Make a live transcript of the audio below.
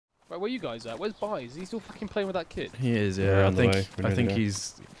Right, where you guys at? Where's Buy? Is he still fucking playing with that kid? He is, yeah. I think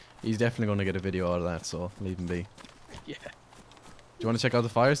he's definitely going to get a video out of that, so leave him be. Yeah. Do you want to check out the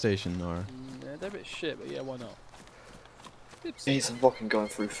fire station, or? Yeah, they're a bit shit, but yeah, why not? He's fucking going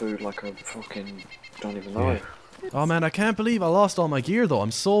through food like I fucking don't even know. Oh man, I can't believe I lost all my gear though. I'm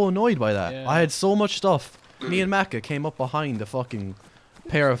so annoyed by that. Yeah. I had so much stuff. Me and Macca came up behind the fucking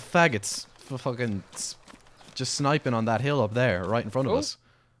pair of faggots for fucking just sniping on that hill up there, right in front of us.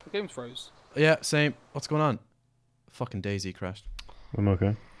 The game froze. Yeah, same. What's going on? Fucking DayZ crashed. I'm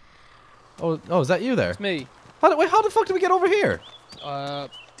okay. Oh, is that you there? It's me. Wait, how the fuck did we get over here?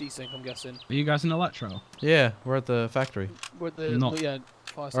 Desync, I'm guessing. Are you guys in Elektro? Yeah, we're at the factory. We're at the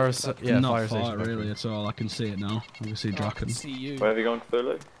fire Or station. yeah, not fire far station. really at all. I can see it now. I can see I can Draken. see you. Where have you gone,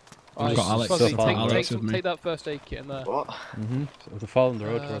 Cthulhu? I've got Alex. Fuzzy, so far. take that first aid kit in there. What? The fall on the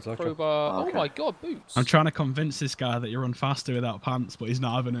road towards Elektro. Crowbar. Okay. Oh my god, boots. I'm trying to convince this guy that you run faster without pants, but he's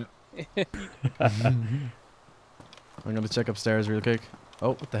not having it. I'm gonna check upstairs real quick. Oh,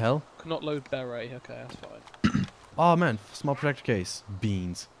 what the hell? Cannot load beret. Okay, that's fine. Oh man, small protector case.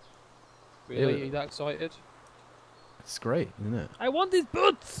 Beans. Really? Ew. Are you that excited? It's great, isn't it? I want these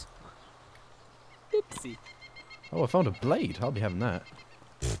boots! Oopsie. Oh, I found a blade. I'll be having that.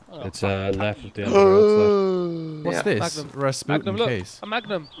 Oh, It's left at the end of the road. What's Yeah. this? Magnum. Rasputin Magnum, look. case. A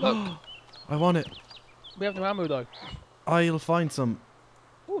Magnum. Look. I want it. We have no ammo though. I'll find some.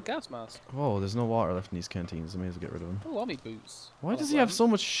 Oh, a gas mask. Oh, there's no water left in these canteens. I may as well get rid of them. Oh, army boots. Why does he have so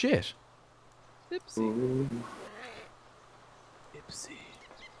much shit? Ipsy. Ipsy.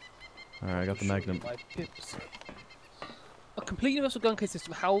 Alright, I got the Magnum. My Pipsy. A complete universal gun case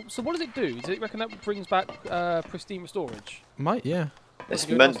system. How? So what does it do? Does it reckon that brings back pristine storage? Might, yeah. It's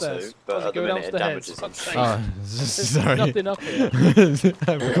Go meant downstairs. to, but at the Go minute it downstairs. damages them. Fuck's sake. Oh, There's sorry. nothing up here.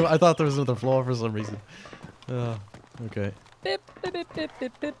 I thought there was another floor for some reason. Oh, okay. Pip, pip, pip, pip,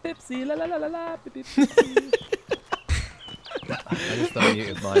 pip, pip, pipsy, la la la la la, pip, pip, pipsy. I just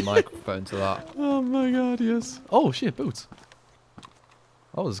unmuted my microphone to that. Oh my god, yes. Oh shit, boots.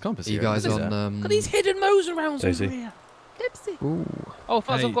 Oh, there's a compass Are you here. guys What is on that? Look at these hidden mows around DayZ. over here. Pipsy. Ooh. Oh,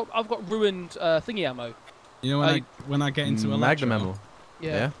 Fuzz, Hey. I've got ruined thingy ammo. You know when I get into Elektro, Magnum ammo.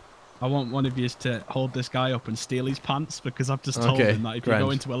 Yeah. I want one of you to hold this guy up and steal his pants because I've just told Okay, him that if grand. you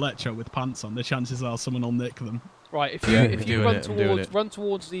go into Elektro with pants on, the chances are someone will nick them. Right, if Yeah, you if you doing run it, I'm doing towards it. run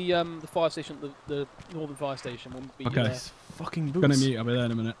towards the fire station, the northern fire station, will be Okay. These fucking boots. Gonna mute. I'll be there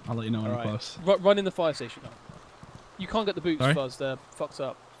in a minute. I'll let you know when I'm Alright. close. Run in the fire station. Now. You can't get the boots, Sorry? Fuzz. They're fucked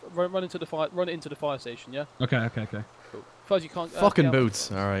up. Run into the fire station. Yeah. Okay. Cool. Fuzz, you can't. Fucking get out.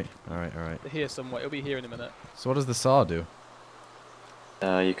 boots. Alright, alright, alright. They're here somewhere. It'll be here in a minute. So what does the saw do?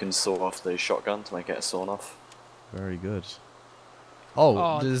 You can saw off the shotgun to make it a sawn off. Very good. Oh,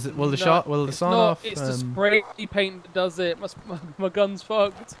 will the sawn No, off? it's the spray paint that does it. My gun's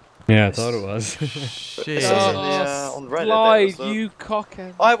fucked. Yeah, I thought it was. Shit. It says on Reddit that it Slide, was the- you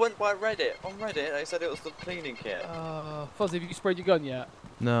cockhead. I went by Reddit. On Reddit, they said it was the cleaning kit. Fuzz, have you sprayed your gun yet?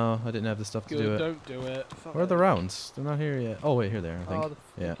 No, I didn't have the stuff to Good, do it. don't do it. Fuck Where are the it. rounds? They're not here yet. Oh wait, here they are, I think. Oh, the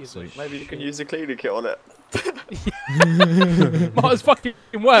Yeah, fuck is sweet. this Maybe you can shit? use the cleaning kit on it. Might as fucking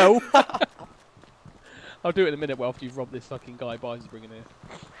well. I'll do it in a minute. Well, after you've robbed this fucking guy, By's bringing here.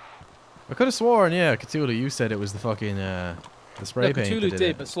 I could have sworn, yeah, Cthulhu, you said it was the fucking the spray No, paint. Cthulhu that did,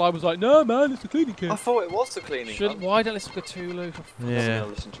 it. but Sly was like, "No, man, it's a cleaning kit." I thought it was the cleaning kit. Why don't listen to Cthulhu? For I'm Yeah,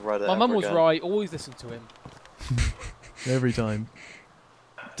 gonna listen to Reddit My mum ever was again. right. Always listen to him. every time.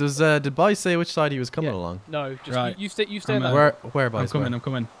 Did By say which side he was coming Yeah. along? No, just Right. you stay I'm, in that. Where I'm By's? coming. I'm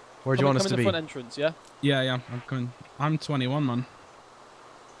coming. Where do you want us come to in the be? front entrance, yeah. Yeah. I'm coming. I'm 21, man.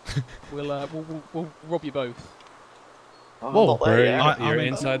 We'll rob you both. I'm Whoa, not there where yet. are you? You're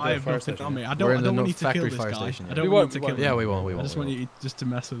inside the I have fire nothing station. on me. I We're don't in the want you to kill factory this fire guy. station, I yeah. don't We want won't, you to we kill won't. him. Yeah, we won't. I just want you just to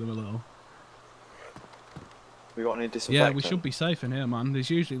mess with him a little. We got any disinfectant? Yeah, we should be safe in here, man. There's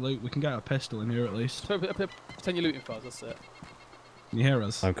usually loot. We can get a pistol in here at least. Pretend you're looting, Fuzz. That's it. Can you hear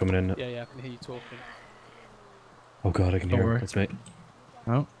us? I'm coming in. Yeah, yeah. I can hear you talking. Oh god, I can Don't hear worry. him. It's me.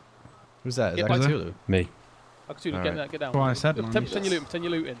 Oh, Who's that? Is Yeah, that By's Cthulhu? Me. Cthulhu, Alright. get down. Well, I said, man, Pretend you're looting. Pretend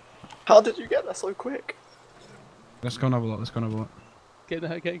you're looting. How did you get there so quick? let's go and have a look. Let's go and have a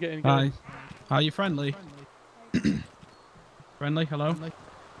look. Get in. Hi. Are you friendly? Friendly? Hello?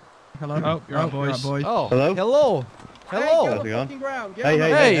 Hello? Oh, you're right, boys. Oh, Hello? hello. Hello. How's it going?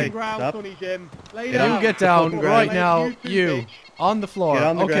 Hey, Hey. Ground, Sonny Jim. Lay Get down. You get down Fucking right ground. now. You too, You bitch. on the floor. Get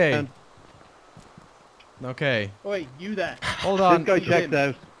on the Okay. ground. Okay. Oi, you there. Hold This on. guy Jim. checked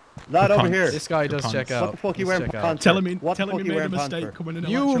out. Lad over pants. here. This guy does pants. check out. What the fuck you Does wearing check out. pants? Telling me, What the telling fuck me you made a wearing pants mistake for? coming in.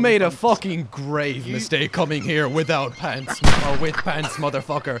 You Elektro made a pants. fucking grave mistake coming here without pants, or with pants,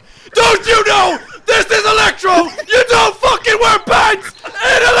 motherfucker. Don't you know this is Elektro? You don't fucking wear pants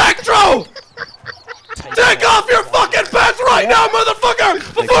in Elektro! Take off your fucking pants right now, motherfucker,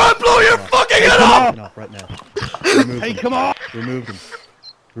 before I blow your fucking head off! Off right now. Remove Hey, them. come on! Remove them.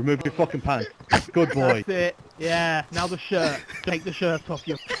 Remove your fucking pants. Good boy. That's it. Yeah, now the shirt. Take the shirt off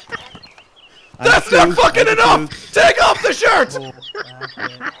you. And That's the not shoes, fucking and the enough! shoes. Take off the shirt! That's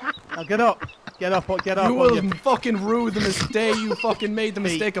it. Now get up. Get up. Get up. You will fucking rue the mistake. You fucking made the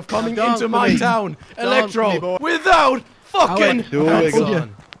mistake of coming Dance into for my me. town, Dance for me, Elektro, boy. without fucking Alex, Do I it told again.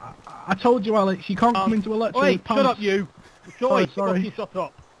 you. I told you, Alex. You can't come into Elektro Oi, with pants. shut up, you. Joy, sorry. shut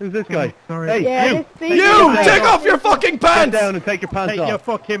up. Who's this guy? Sorry. Hey, Yeah, you! this Take thing- You! your Take pants off your fucking Get pants! down and take your pants Take off. your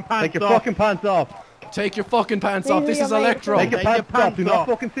fucking pants Take your off. fucking pants off. Take your fucking pants These off. are This your is mates, Elektro. Take your Take your pants off. pants Do not off.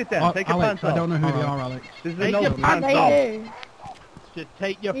 fucking sit down. Take your Alex, pants off. I don't know who they are, Alex. This is Take a your no pants They off. do. Just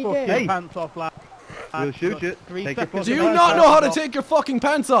take your You fucking do. Hey. pants off, lad. We'll shoot you. Three Take your seconds. Do fucking you pants not off. know how to take your fucking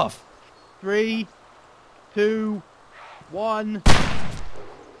pants off? 3, 2, 1.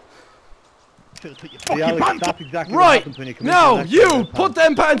 Should've took your See, fucking Alex, pants off. that's exactly what Right! happens when you come into Now, an you! accident. Put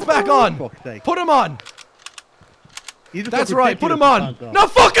them pants back on! For fuck's sake. Put them on! You just That's got right, put them ridiculous on! pants off. Now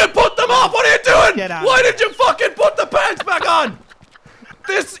fucking put them off! What are you doing? Get out. Why did you fucking put the pants back on?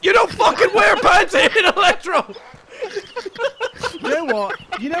 This, you don't fucking wear pants in Elektro!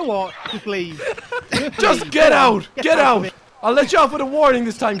 You know what? Just leave. Just leave. get Go on. out! Get of out! it. I'll let you off with a warning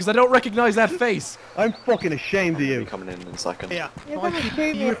this time because I don't recognize that face. I'm fucking ashamed of you. Coming in a second. Yeah. You're Fine, gonna keep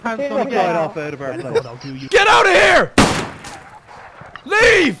shoot me your if you pants do on it. Right again. off out of our That's place. what I'll do you. Get out of here!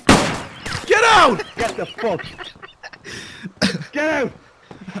 Leave! Get out! Get the fuck. Get out!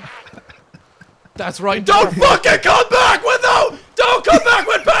 That's right. Don't fucking come back without. Don't come back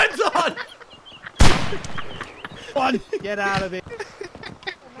with pants on. One. Get out of it.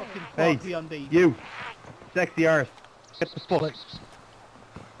 Fucking Hey, party undies. you. Sexy arse. Get the fuck.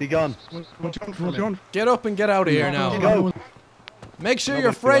 Be gone. What do you want? Get up and get out of here now. Go. Make sure your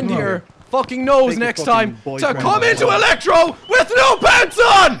Nobody's friend going here over. fucking knows Take your next fucking time to boyfriend come out. into Elektro with no pants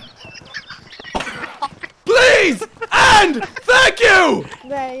on. Please and thank you.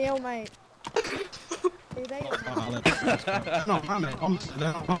 There, yo, mate. See, there you go. Alex. No, my mate. I'm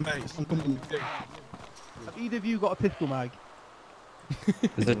mates. I'm coming with you. Have either of you got a pistol mag?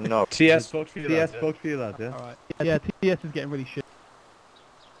 Is it No. TS spoke for you? CS lads, spoke for you, lads, yeah? Alright. Yeah, TS is getting really shit.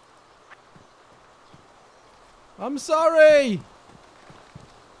 I'm sorry.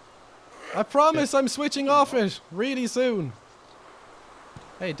 I promise I'm switching off it really soon.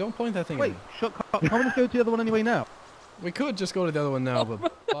 Hey, don't point that thing Wait, at me. shut up. Can't we just go to the other one anyway now? We could just go to the other one now, but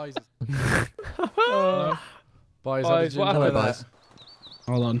boys. Boys, how Boys, did you what enjoy happened? that?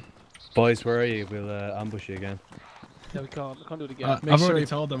 Hold on. Boys, where are you? We'll ambush you again. Yeah, we can't do it again. Make I've sure already you-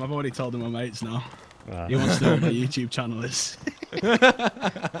 told them. I've already told them my mates now. Ah. He wants to know what my YouTube channel is.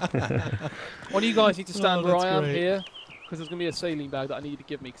 One of you guys need to stand where that's I am great. here, because there's gonna be a sailing bag that I need to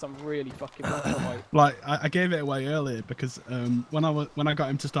give me, because I'm really fucking black and white. Like I gave it away earlier because when I got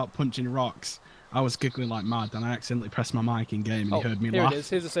him to start punching rocks, I was giggling like mad, and I accidentally pressed my mic in game, and he heard me here laugh. it is.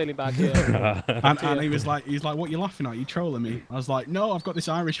 Here's a sailing bag here. And he was like, "What are you laughing at? You trolling me?" I was like, "No, I've got this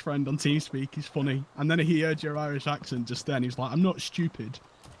Irish friend on TeamSpeak. He's funny." And then he heard your Irish accent just then. He was like, "I'm not stupid."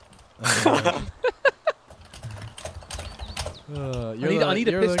 I need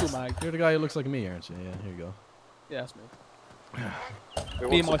a pistol mag. You're the guy who looks like me, aren't you? Yeah, here you go. Yeah, that's me. Who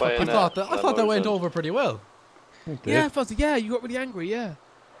Me and wants my a fucking- bayonet? I thought that went over pretty well. Yeah, Fuzzy. Yeah, you got really angry. Yeah.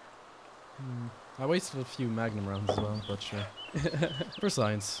 I wasted a few Magnum rounds as well, but sure. For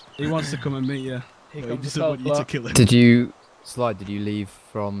science. He wants to come and meet you. Here He comes doesn't the want you to toddler. kill him. Did you leave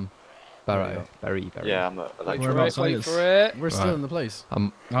from Barrow? Berry. Yeah, I'm at Wait Elektro. for it. Whereabouts Wait is? for it. We're still Right. in the place.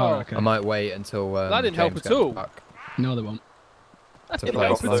 Oh, okay. I might wait until That didn't help James at gets all. back. No, they won't. That's To not play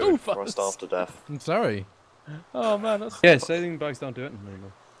help some at all, Or I Fuzz. starve to death. I'm sorry. Oh man, that's Yeah, sailing bags don't do it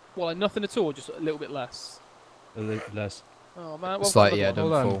anymore. well, like nothing at all, just a little bit less. A little less. Oh man, well, It's like, yeah, I've got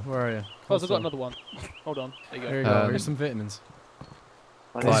don't Hold on. fall. Where are you? Fuzz, I've got another one. Hold on, there you There you go. go. Um, Here's some vitamins.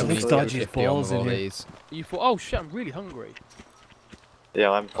 I Like, need we some need food. to 50 on all these. You thought, oh shit, I'm really hungry.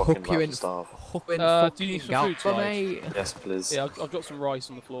 Yeah, I'm fucking Hook you about in. to starve. Hook in Do you need some food, for Ty? me. Yes, please. Yeah, I've got some rice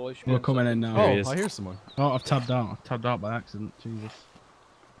on the floor. It should be We're on coming top. in now. Oh, he is. I hear someone. Oh, I've tabbed out. I've tabbed out by accident. Jesus.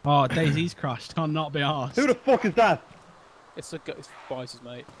 Oh, DayZ's crashed. Can't not be arsed. Who the fuck is that? It's Spices,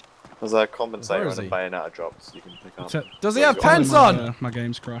 mate. There's a compensator Where is and a he? bayonet drops you can pick up. T- Does he have Tell pants my, on? my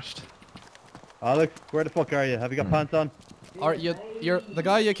game's crashed. Alex, where the fuck are you? Have you got pants on? Are you're the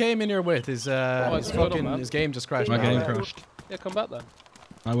guy you came in here with is it's his going on, fucking man. his game just crashed. My now. game crashed. Yeah, come back then.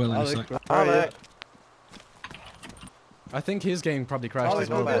 I will in a Alex, sec. where are you? I think his game probably crashed Alex, as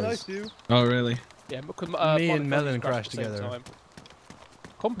well. don't be boys. nice to you. Oh, really? Yeah, because Me mine and and Melon Melon crashed at the same together. time.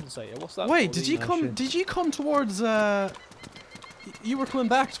 Compensator, what's that? Wait, for? did The- you come? shit. Did you come towards? You were coming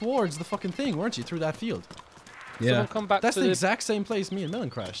back towards the fucking thing, weren't you? Through that field. Yeah. Someone come back That's to the exact same place me and Melon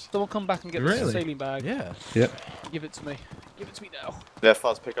crashed. Someone come back and get Really? the sailing bag. Yeah. Give it to me. Give it to me now. Yeah,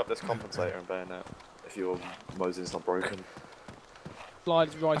 Fuzz, pick up this compensator and bayonet. If your Moses not broken.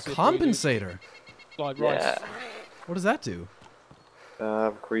 Slide right. A compensator. Slide right. Yeah. What does that do?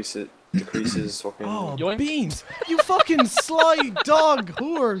 Decreases fucking. Oh, Yoink. beans! You fucking sly dog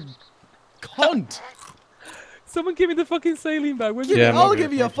whore cunt! Someone give me the fucking sailing bag. Where's Give it? me, Yeah, I'm I'll over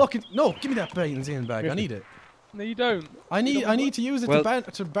give here. you a fucking no. Give me that benzene bag. I need it. No, you don't. I need to use it Well,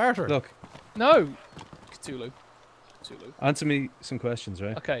 to barter. Look, No. Cthulhu. Cthulhu. answer me some questions,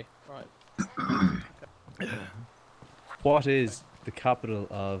 right? Okay. Right. What is the capital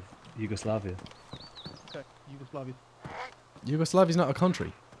of Yugoslavia? Okay. Yugoslavia. Yugoslavia's not a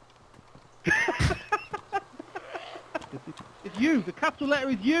country. It's you. The capital letter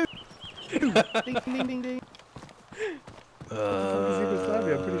is you. Ding ding ding ding.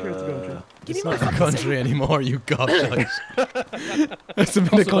 Yugoslavia, I'm pretty sure it's a country. It's not a country anymore, you gobshite. It's been a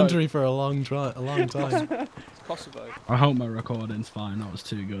Kosovo. country for a long time. It's Kosovo. I hope my recording's fine. That was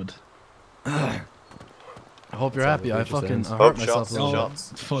too good. I hope you're That's happy. how I it just fucking ends. I Oh, hurt myself shots, a little.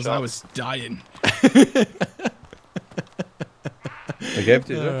 shots. Fuzz, I was dying. I gave it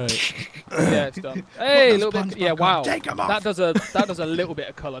to you. there. Alright. Yeah, it's done. Hey, a those little pants bit. Yeah, back on. wow. Take 'em off. That does a little bit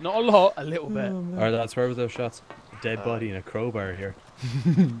of colour. Not a lot, a little bit. Alright, lads, where were those shots? Dead body and a crowbar here.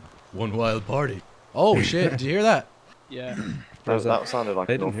 One wild party. Oh shit! Did you hear that? Yeah. Where's That that? sounded like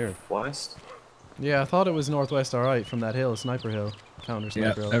I didn't hear it. northwest. Yeah, I thought it was northwest. All right, from that hill, Sniper Hill, counter Yeah,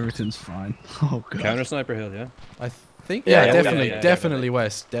 Sniper Hill. everything's fine. Oh god. Counter Sniper Hill, yeah? I think. Yeah, Yeah, yeah, definitely, yeah, definitely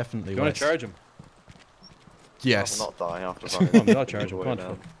west. Definitely You want west. to charge him? Yes. I will not die after I'm running. not charging. Way Come on,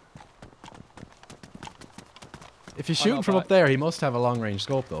 down. If you're Why shooting not from back? up there, he must have a long range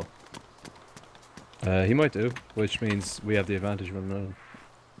scope though. He might do, which means we have the advantage of him.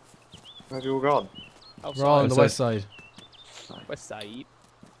 Where have you all gone? We're all on the Outside. west side. West side.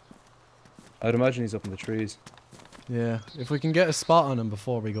 I'd imagine he's up in the trees. Yeah. If we can get a spot on him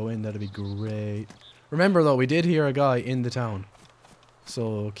before we go in, that'd be great. Remember though, we did hear a guy in the town,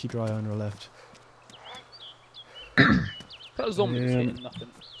 so keep your eye on your left. That was zombie Yeah. hitting nothing.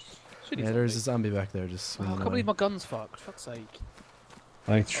 Shitty Yeah, there's a zombie. zombie back there just Oh, I swimming can't believe away. my gun's fucked. For fuck's sake.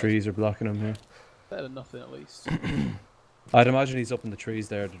 I think trees are blocking him here. Better than nothing at least. I'd imagine he's up in the trees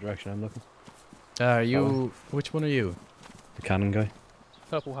there, the direction I'm looking. Are you? Which one are you? The cannon guy.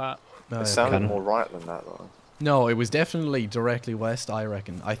 Purple hat. No, It yeah. sounded Cannon. more right than that though. No, it was definitely directly west. I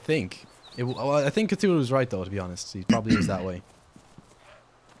reckon. I think. Well, I think Cthulhu was right though. To be honest, he probably is that way.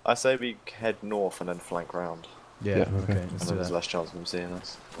 I say we head north and then flank round. Yeah. Yeah, Okay. okay. Let's And do then there's that. less chance of them seeing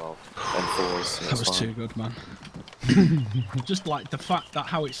us. Well, M4s. That was too good, man. Just like the fact that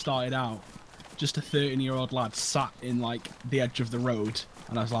how it started out, just a 13-year-old lad sat in like the edge of the road,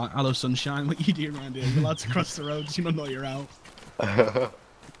 and I was like, "Hello, sunshine. What you doing around here? The lads across the road. You don't know you're out."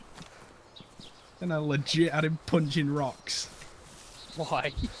 And I legit had him punching rocks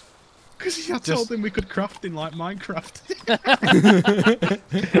Why? because I told him we could craft in like Minecraft.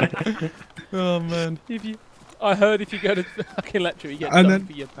 Oh man. If you, I heard if you go to fucking Elektro, you get And done then-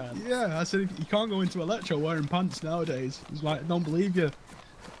 for your pants. Yeah, I said you can't go into Elektro wearing pants nowadays. He's like, I don't believe you.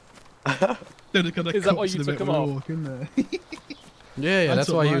 Is that why you took him off? There. Yeah, yeah. That's That's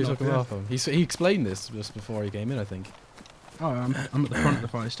what why you mine took off, him yeah. off him. He explained this just before he came in, I think. Oh, I'm at the front of the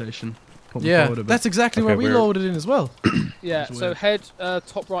fire station. Put me Yeah, forward a bit. that's exactly Okay, where we we're- loaded in as well. Yeah, That's so weird. head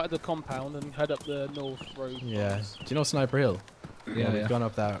top right of the compound and head up the north road. Yeah. Do you know Sniper Hill? Yeah, We've yeah. gone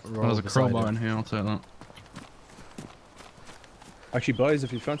up that road. There's a beside crowbar it. in here. I'll take that. Actually, boys,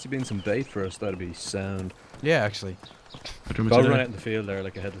 if you fancy being some bait for us, that'd be sound. Yeah, actually. Go run out in the field there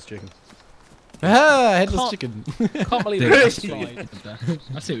like a headless chicken. Ah, headless Can't- chicken. Can't believe Dude, it. I That's see what you slide. did there.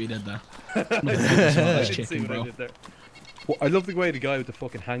 I see what you did there. I That's didn't see chicken, what I bro. did there. Well, I love the way the guy with the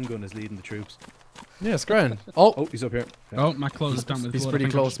fucking handgun is leading the troops. Yeah, it's grand. Oh, Oh, he's up here. Yeah. Oh, my clothes are damp with he's blood. pretty I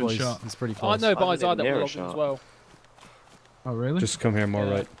think I've close, just been boys. shot. He's pretty I close. know, but I didn't died at hear a Logan as shot. well. Oh, really? Just come here more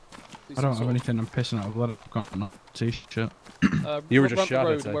Yeah. right. Do I don't some have sort anything. I'm pissing out of blood. I've got a t-shirt. of- You were run just up the shot, I'd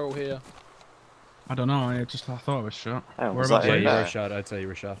road, say. We're all here. I don't know. I thought I was shot. Hang on, Where was about that Yeah, him you were there? shot. I'd say you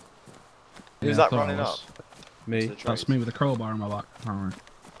were shot. Who's I that thought I running was. up? Me. Is it That's Trace? me with a crowbar in my back. Alright.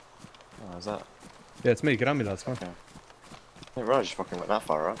 Oh, is that? Yeah, it's me. Get on me, lads. Come on. Okay. I didn't realise you fucking went that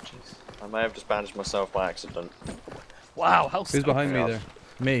far up. Jeez. I may have just bandaged myself by accident. Wow, how Who's behind me Yeah. there?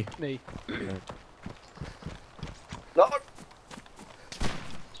 Me. me? No!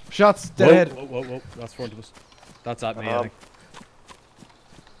 Shots, dead. Whoa, whoa, whoa. That's front of us. That's at me, I Uh-huh. think.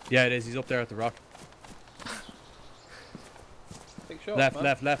 Yeah, it is. He's up there at the rock. Big shot, Left, man.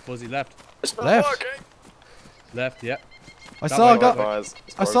 left, left, Fuzzy, left. It's not Left. working. Left, yeah. I That saw way, a guy. Guys,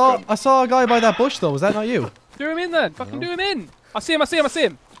 it's I broken. saw a guy by that bush though. Was that not you? Do him in then. Fucking do him in. I see him. I see him. I see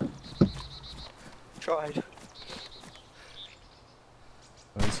him. Tried.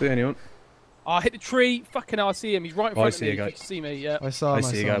 I don't see anyone. Oh, I hit the tree. Fucking hell, I see him. He's right in Oh, I front of see me. a guy. You can see me, yeah. I saw I him.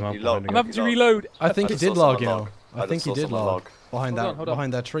 see a guy, man. You behind log. the I'm guy. having to reload. I think I he just did saw log, someone you know. log. I I think just he saw did someone log. log. Behind Hold that on, hold on.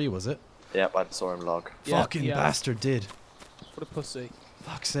 behind that tree, was it? Yep, I saw him log. Yeah, Fucking yeah. bastard did. What a pussy.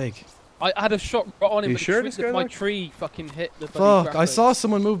 Fuck's sake. I had a shot right on him, You but sure the this tree, guy my logged? tree fucking hit the bloody Fuck, I graphics. saw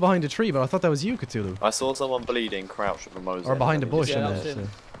someone move behind a tree, but I thought that was you, Cthulhu. I saw someone bleeding, crouched with a Moses. Or behind a bush, Yeah, in that it. was him.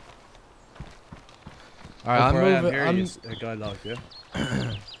 Alright, I'm Where I am moving. here, he's a guy logged, yeah.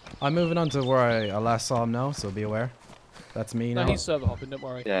 I'm moving on to where I last saw him now, so be aware. That's me No, now. he's server hopping, don't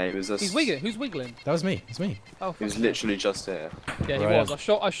worry. Yeah, he was just. He's wiggling. Who's wiggling? That was me. It's me. Oh, He was fucking hell. literally just here. Yeah, he Right. was.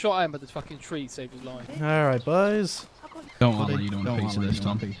 I shot him, but the fucking tree saved his life. Alright, boys. Don't worry, you don't want a piece of this,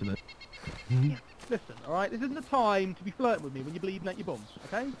 Tom. Listen, alright? This isn't the time to be flirting with me when you're bleeding at your bum,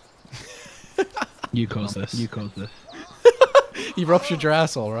 okay? You caused this. You caused this. He ruptured your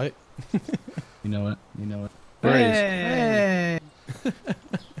asshole, right? You know it. You know it. Hey.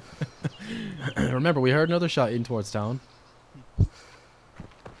 Remember, we heard another shot in towards town.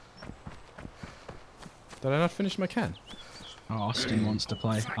 Did I not finish my can? Oh, Austin wants to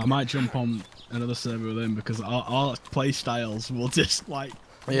play. I might jump on another server with him because our play styles will just like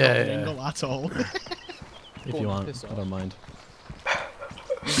not mingle at all. If Go you on, want, piss I off. don't mind.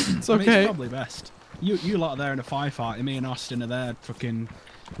 It's I mean, okay. it's probably best. You lot are there in a firefight, and me and Austin are there fucking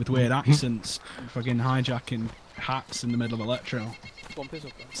with weird accents, fucking hijacking hats in the middle of Elektro. Go on, piss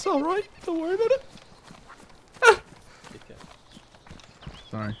off, then. It's alright. Don't worry about it. Dickhead.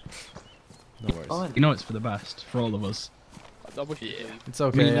 Sorry. No worries. You know it's for the best, for all of us. I wish you'd leave. It's Me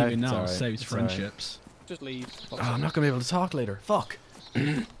okay. leaving it's now alright, saves it's alright. friendships. Just leave. Oh, I'm not gonna be able to talk later. Fuck.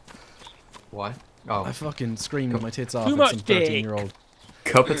 Why? Oh, I fucking screamed my tits off Too at much some dick. 13-year-old.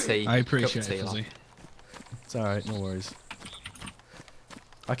 cup of tea. I appreciate cup of it, tea, Fuzzy. It's alright, no worries.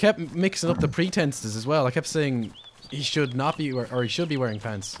 I kept mixing up the pretenses as well. I kept saying he should not be, or he should be wearing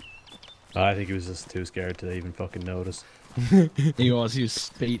pants. I think he was just too scared to even fucking notice. He was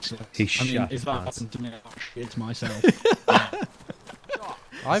speechless. He I mean, shot if his that pants. happened to me, I'll shit myself.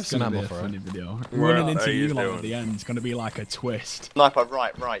 I've It's some gonna be ammo a for funny it. video. What Running are into you you lot doing? at the end is gonna be like a twist. Sniper,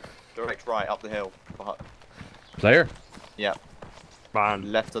 right. Direct right, up the hill. Player? Yeah.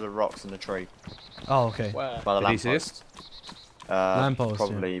 Left of the rocks in the tree. Oh, okay. Where? By the Did he see us? lamppost. Lamppost,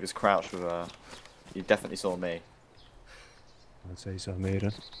 Probably yeah. he was crouched with a. You definitely saw me. I'd say so, mate.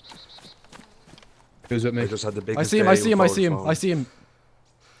 Who's with me? I just had the biggest I see him, day I see him, I without see him, phone. I see him.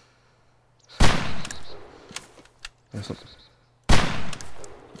 There's something.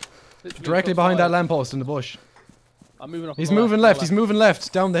 Literally Directly shot behind that fired. lamppost in the bush. I'm moving off. He's on the moving on left, the he's moving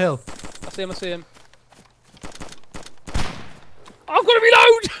left, down the hill. I see him. I see him. I've got to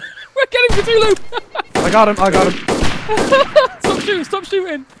reload! We're getting Cthulhu! I got him. Stop shooting! Stop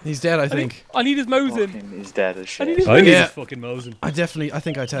shooting! He's dead, I think. I need his Mosin. Fucking, he's dead as I need shit. his I think Yeah. he's fucking Mosin. I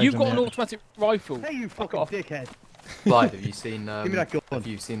think I tagged You've him. got an yeah. automatic rifle. Hey, you fucking off. dickhead. Blythe, have you seen? Give me that gun. Have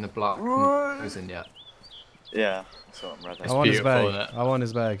you seen the black Mosin yet? Yeah, I saw him right I there. want his beautiful, bag. isn't it? I want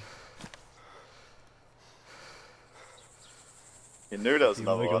his bag. You knew there was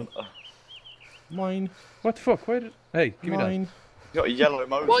another one. Mine. What the fuck? Why did... Hey, give me Mine. You got a yellow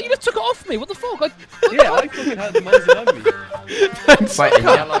Moses. Well, you just took it off me. What the fuck? that. Yeah, I fucking had the Mosin on me. Wait, a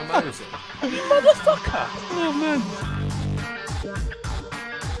yellow Mosin? Motherfucker! Oh man.